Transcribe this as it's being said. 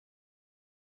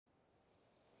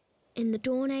In the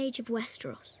dawn age of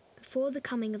Westeros, before the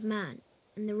coming of man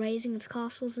and the raising of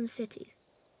castles and cities,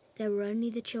 there were only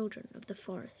the children of the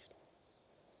forest.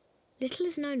 Little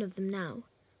is known of them now,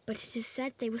 but it is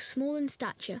said they were small in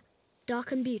stature,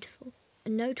 dark and beautiful,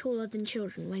 and no taller than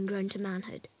children when grown to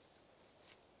manhood.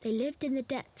 They lived in the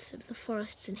depths of the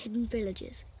forests and hidden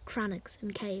villages, crannogs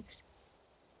and caves.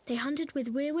 They hunted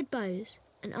with weirwood bows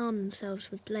and armed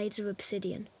themselves with blades of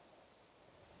obsidian.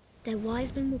 Their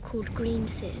wise men were called green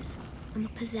seers and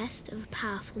were possessed of a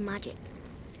powerful magic.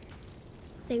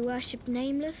 They worshipped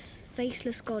nameless,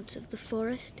 faceless gods of the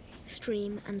forest,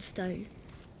 stream and stone.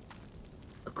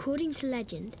 According to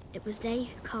legend, it was they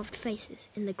who carved faces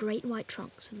in the great white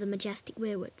trunks of the majestic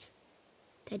weirwoods.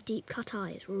 Their deep-cut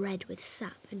eyes were red with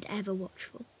sap and ever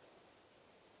watchful.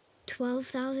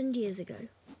 12,000 years ago,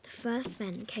 the first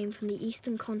men came from the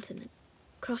eastern continent,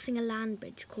 crossing a land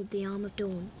bridge called the Arm of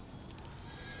Dawn.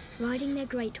 Riding their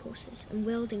great horses and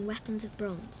wielding weapons of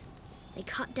bronze, they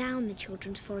cut down the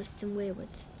children's forests and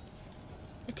weirwoods.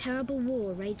 A terrible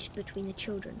war raged between the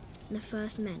children and the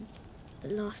first men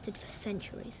that lasted for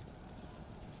centuries.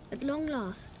 At long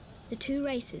last, the two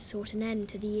races sought an end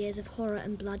to the years of horror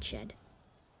and bloodshed.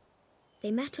 They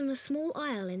met on a small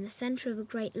isle in the centre of a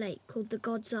great lake called the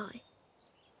God's Eye.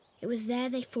 It was there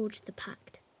they forged the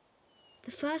pact.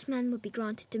 The first men would be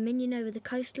granted dominion over the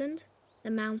coastland, the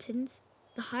mountains,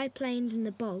 the high plains and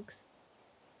the bogs,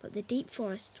 but the deep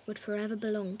forest would forever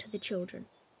belong to the children,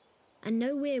 and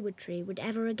no weirwood tree would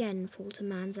ever again fall to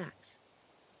man's axe.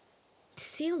 To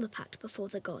seal the pact before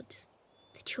the gods,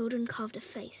 the children carved a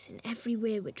face in every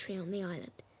weirwood tree on the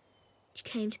island, which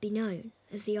came to be known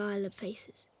as the Isle of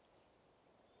Faces.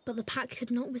 But the pact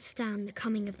could not withstand the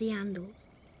coming of the Andals,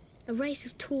 a race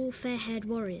of tall, fair-haired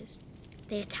warriors.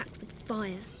 They attacked with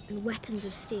fire and weapons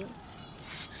of steel,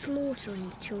 slaughtering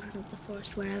the children of the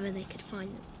forest wherever they could find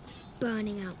them,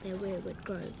 burning out their weirwood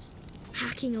groves,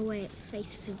 hacking away at the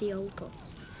faces of the old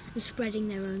gods, and spreading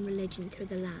their own religion through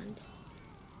the land.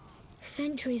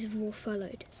 Centuries of war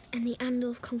followed, and the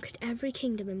Andals conquered every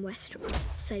kingdom in Westeros,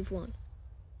 save one,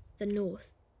 the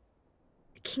North.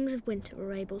 The kings of winter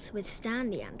were able to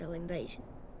withstand the Andal invasion,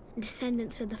 and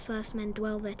descendants of the first men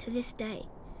dwell there to this day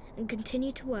and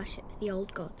continue to worship the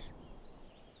old gods.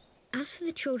 As for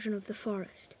the children of the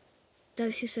forest,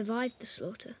 those who survived the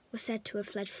slaughter were said to have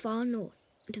fled far north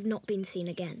and have not been seen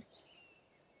again.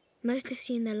 Most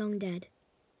assume they're long dead,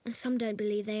 and some don't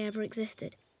believe they ever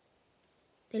existed.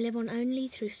 They live on only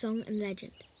through song and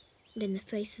legend, and in the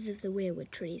faces of the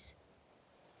weirwood trees.